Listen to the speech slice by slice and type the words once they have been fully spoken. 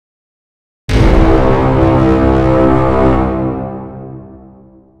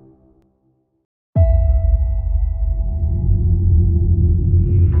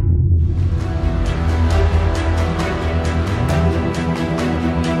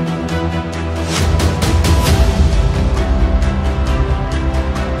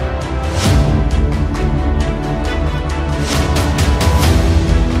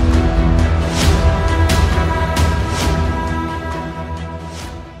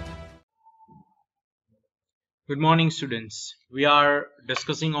Good morning, students. We are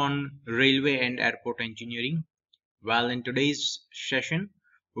discussing on railway and airport engineering. Well, in today's session,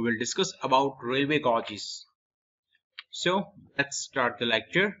 we will discuss about railway gauges. So, let's start the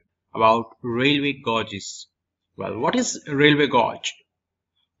lecture about railway gauges. Well, what is railway gauge?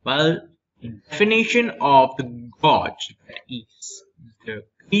 Well, the definition of the gauge that is the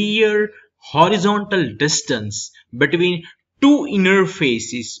clear horizontal distance between two inner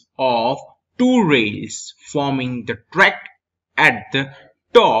faces of two rails forming the track at the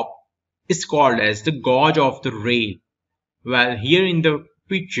top is called as the gauge of the rail. Well, here in the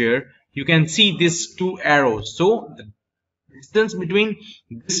picture you can see these two arrows. So the distance between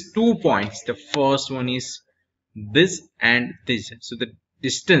these 2 points, the first one is this and this. So the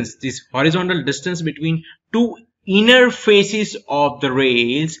distance, this horizontal distance between two inner faces of the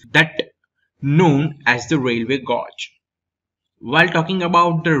rails, that known as the railway gauge. While talking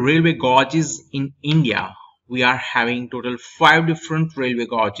about the railway gauges in India, we are having total 5 different railway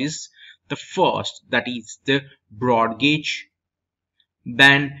gauges. The first, that is the broad gauge.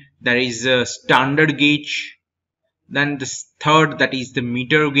 Then there is a standard gauge. Then the third, that is the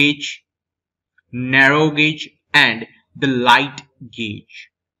meter gauge, narrow gauge, and the light gauge.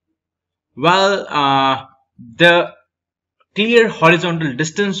 Well, the clear horizontal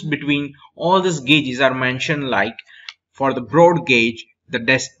distance between all these gauges are mentioned like for the broad gauge, the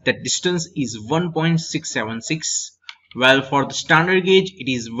distance is 1.676. Well, for the standard gauge, it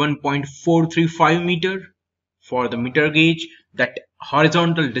is 1.435 meter. For the meter gauge, that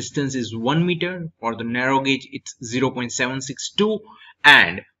horizontal distance is 1 meter. For the narrow gauge, it's 0.762.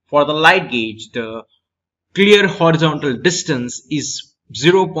 And for the light gauge, the clear horizontal distance is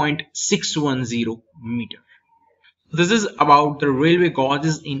 0.610 meter. This is about the railway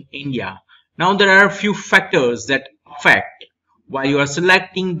gauges in India. Now there are a few factors that affect while you are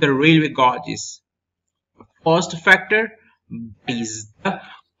selecting the railway gauges. The first factor is the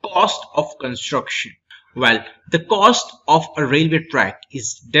cost of construction. Well, the cost of a railway track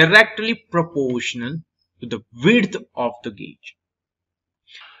is directly proportional to the width of the gauge.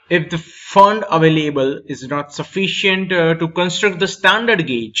 If the fund available is not sufficient to construct the standard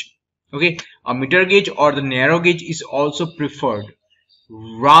gauge, okay, a meter gauge or the narrow gauge is also preferred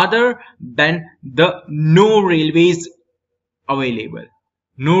rather than the no railways available,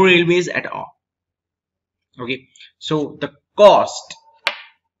 no railways at all. Okay, so the cost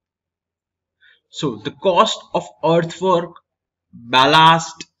of earthwork,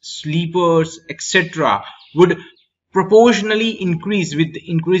 ballast, sleepers, etc. would proportionally increase with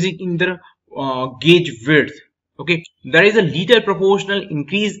increasing in the gauge width. Okay, there is a little proportional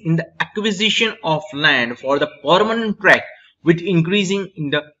increase in the acquisition of land for the permanent track with increasing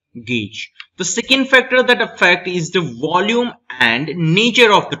in the gauge. The second factor that affects is the volume and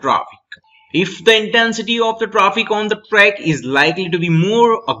nature of the traffic. If the intensity of the traffic on the track is likely to be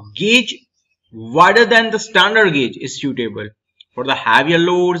more, a gauge wider than the standard gauge is suitable for the heavier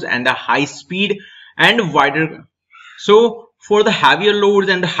loads and the high speed and wider. So for the heavier loads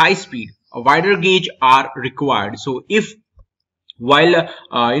and the high speed, a wider gauge are required. So if while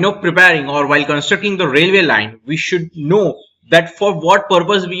preparing or while constructing the railway line, we should know that for what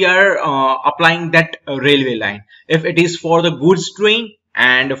purpose we are applying that railway line. If it is for the goods train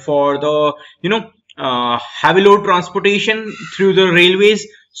and for the heavy load transportation through the railways,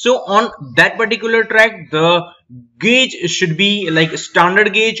 so on that particular track the gauge should be like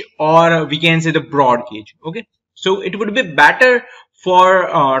standard gauge or we can say the broad gauge. Okay, so it would be better for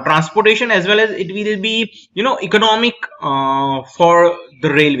transportation as well as it will be economic for the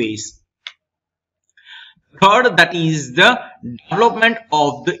railways. Third, that is the development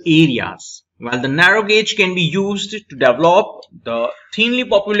of the areas. While the narrow gauge can be used to develop the thinly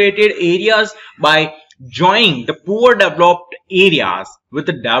populated areas by joining the poor developed areas with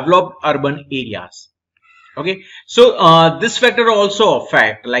the developed urban areas. Okay, so this factor also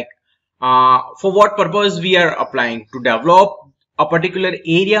affect like for what purpose we are applying to develop a particular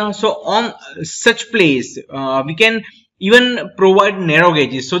area. So on such place we can even provide narrow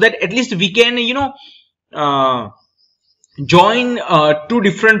gauges so that at least we can join two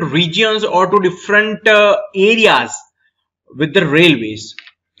different regions or two different areas with the railways.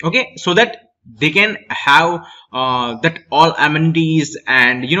 Okay, so that they can have that all amenities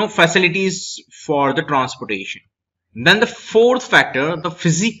and facilities for the transportation. Then the fourth factor, the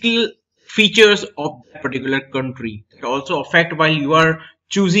physical features of that particular country, that also affect while you are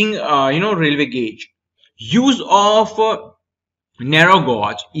choosing railway gauge. Use of narrow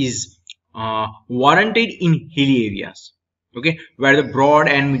gauge is warranted in hilly areas, okay, where the broad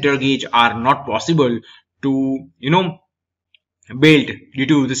and meter gauge are not possible to built due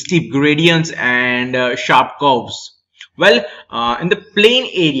to the steep gradients and sharp curves. Well, in the plain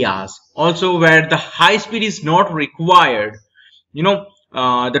areas, also where the high speed is not required,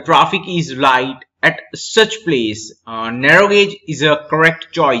 the traffic is light, at such place, narrow gauge is a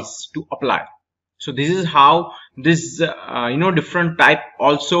correct choice to apply. So this is how this different type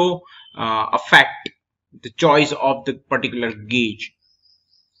also affect the choice of the particular gauge.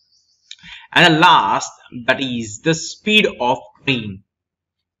 And the last, that is the speed of train.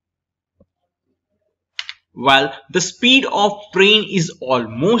 Well, the speed of train is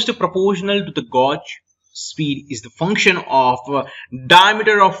almost proportional to the gauge. Speed is the function of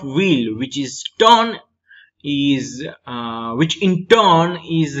diameter of wheel, which in turn is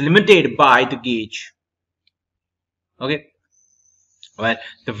limited by the gauge. Okay. Well,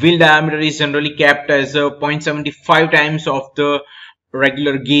 the wheel diameter is generally kept as 0.75 times of the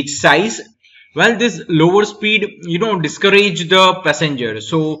regular gauge size. Well, this lower speed, discourage the passenger.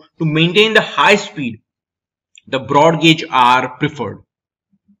 So to maintain the high speed, the broad gauge are preferred.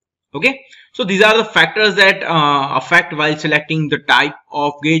 Okay, so these are the factors that affect while selecting the type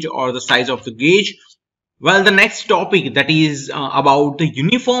of gauge or the size of the gauge. Well, the next topic, that is about the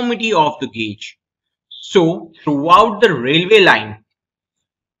uniformity of the gauge. So throughout the railway line,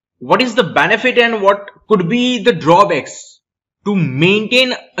 what is the benefit and what could be the drawbacks to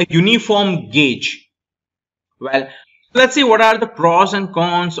maintain a uniform gauge? Well, let's see what are the pros and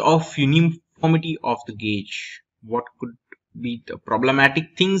cons of uniformity of the gauge. What could be the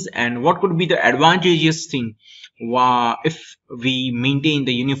problematic things and what could be the advantageous thing if we maintain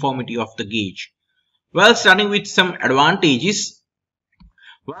the uniformity of the gauge? Well, starting with some advantages.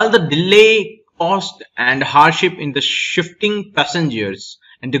 Well, the delay, cost and hardship in the shifting passengers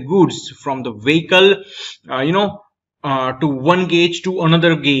and the goods from the vehicle to one gauge to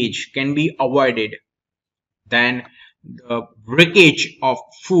another gauge can be avoided. Then the breakage of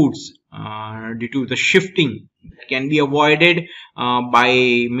foods due to the shifting can be avoided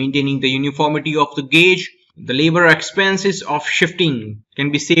by maintaining the uniformity of the gauge. The labor expenses of shifting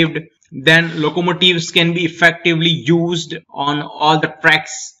can be saved. Then locomotives can be effectively used on all the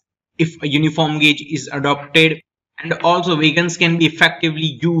tracks if a uniform gauge is adopted, and also wagons can be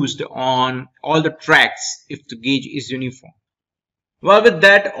effectively used on all the tracks if the gauge is uniform. Well, with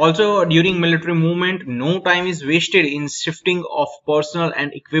that, also during military movement, no time is wasted in shifting of personnel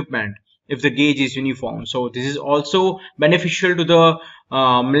and equipment if the gauge is uniform. So this is also beneficial to the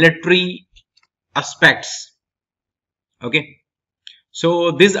military aspects. Okay,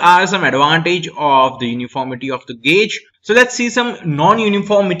 so these are some advantage of the uniformity of the gauge. So let's see some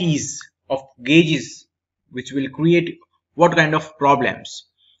non-uniformities of gauges which will create what kind of problems.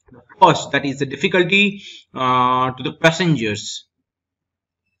 First, that is the difficulty to the passengers.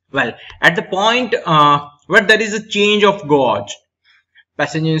 Well, at the point where there is a change of gauge,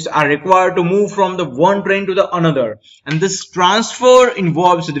 passengers are required to move from the one train to the another, and this transfer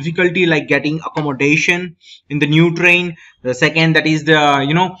involves difficulty like getting accommodation in the new train. The second, that is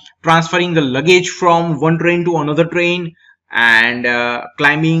the transferring the luggage from one train to another train, and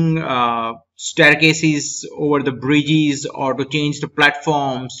climbing staircases over the bridges or to change the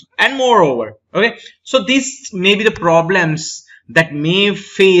platforms and moreover. Okay, so these may be the problems that may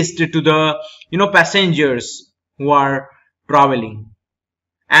faced to the passengers who are traveling,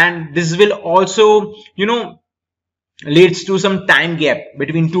 and this will also leads to some time gap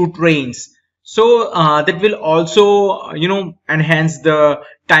between two trains. So that will also enhance the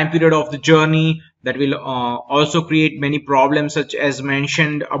time period of the journey. That will also create many problems such as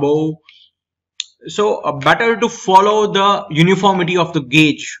mentioned above. So better to follow the uniformity of the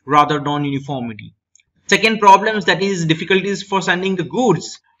gauge rather non-uniformity. Second problems, that is difficulties for sending the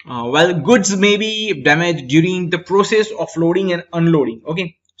goods. Well, goods may be damaged during the process of loading and unloading.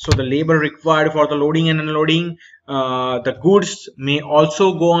 Okay, so the labor required for the loading and unloading, the goods may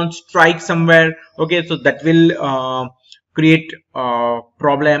also go on strike somewhere. Okay, so that will create a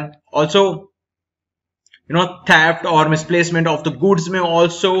problem. Also, theft or misplacement of the goods may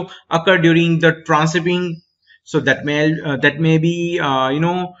also occur during the transshipping. So that may be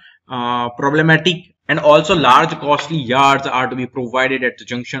problematic. And also large costly yards are to be provided at the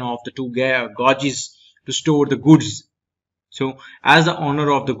junction of the two gauges to store the goods. So as the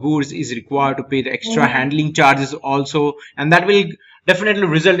owner of the goods is required to pay the extra handling charges also, and that will definitely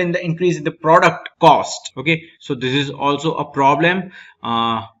result in the increase in the product cost. Okay, so this is also a problem,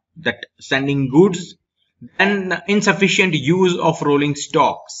 that sending goods. And insufficient use of rolling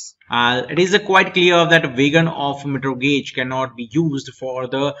stocks. It is quite clear that a wagon of metro gauge cannot be used for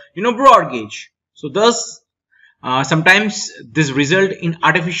the broad gauge. So thus sometimes this result in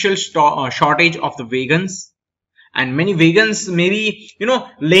artificial shortage of the wagons, and many wagons may be,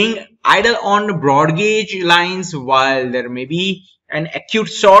 laying idle on broad gauge lines, while there may be an acute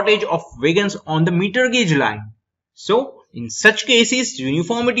shortage of wagons on the meter gauge line. So in such cases,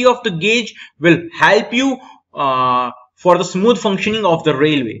 uniformity of the gauge will help you for the smooth functioning of the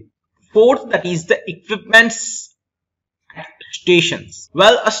railway. Fourth, that is the equipments at stations.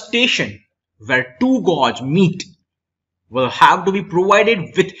 Well, a station where two gauges meet will have to be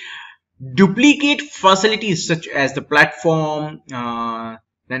provided with duplicate facilities such as the platform,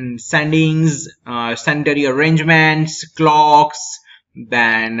 then sandings, sanitary arrangements, clocks,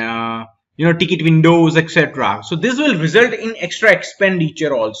 then ticket windows, etc. So this will result in extra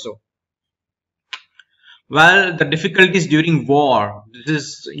expenditure also. Well, the difficulties during war,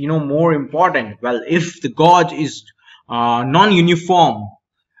 this is more important. Well, if the gauge is non-uniform,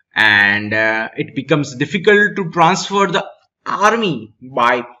 and it becomes difficult to transfer the army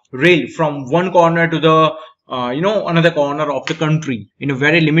by rail from one corner to the another corner of the country in a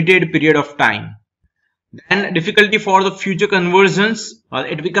very limited period of time. Then difficulty for the future conversions,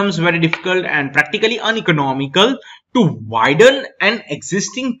 it becomes very difficult and practically uneconomical to widen an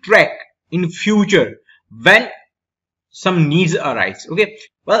existing track in future when some needs arise. Okay,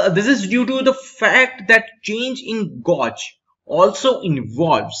 well, this is due to the fact that change in gauge also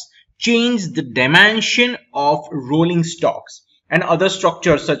involves change the dimension of rolling stocks and other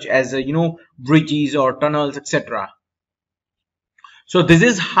structures such as bridges or tunnels, etc. So this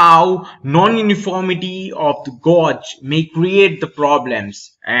is how non-uniformity of the gauge may create the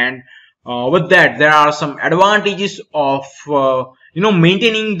problems, and with that there are some advantages of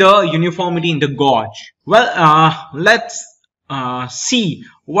maintaining the uniformity in the gauge. Well, let's see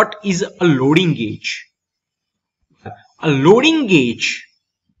what is a loading gauge. A loading gauge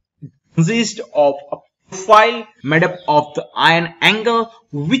consists of a profile made up of the iron angle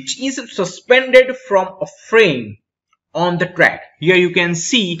which is suspended from a frame on the track. Here you can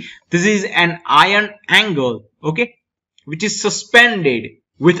see this is an iron angle, okay, which is suspended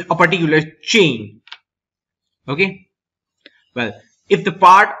with a particular chain. Okay, well, if the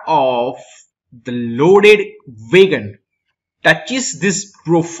part of the loaded wagon touches these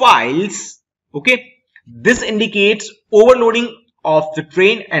profiles, okay, this indicates overloading of the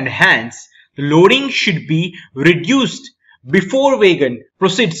train, and hence the loading should be reduced before wagon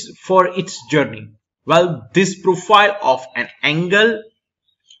proceeds for its journey. Well, this profile of an angle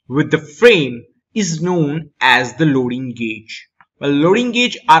with the frame is known as the loading gauge. Well, loading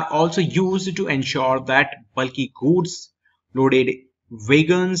gauge are also used to ensure that bulky goods, loaded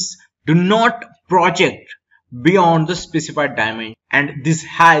wagons do not project beyond the specified dimension, and this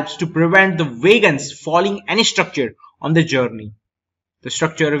helps to prevent the wagons falling any structure on the journey. The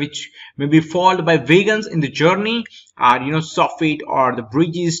structure which may be falled by wagons in the journey are soffit or the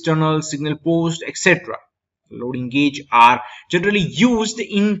bridges, tunnels, signal posts, etc. Loading gauge are generally used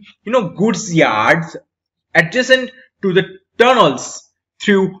in goods yards adjacent to the tunnels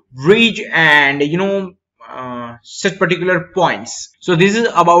through bridge and such particular points. So this is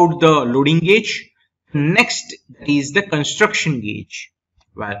about the loading gauge. Next is the construction gauge.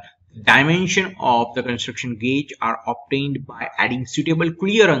 Well, dimension of the construction gauge are obtained by adding suitable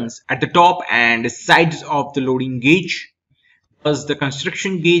clearance at the top and sides of the loading gauge. Thus, the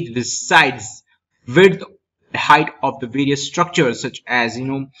construction gauge decides width, the height of the various structures such as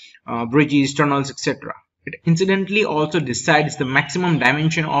bridges, tunnels, etc. It incidentally also decides the maximum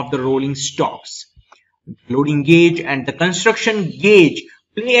dimension of the rolling stocks. Loading gauge and the construction gauge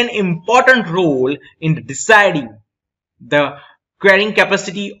play an important role in deciding the carrying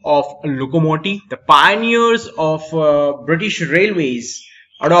capacity of a locomotive. The pioneers of British railways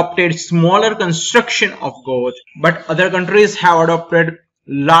adopted smaller construction of gauge, but other countries have adopted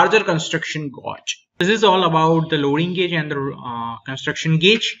larger construction gauge. This is all about the loading gauge and the construction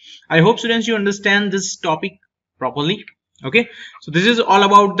gauge. I hope students you understand this topic properly. Okay, so this is all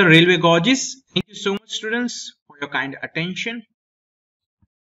about the railway gauges. Thank you so much students for your kind attention.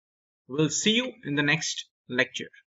 We'll see you in the next lecture.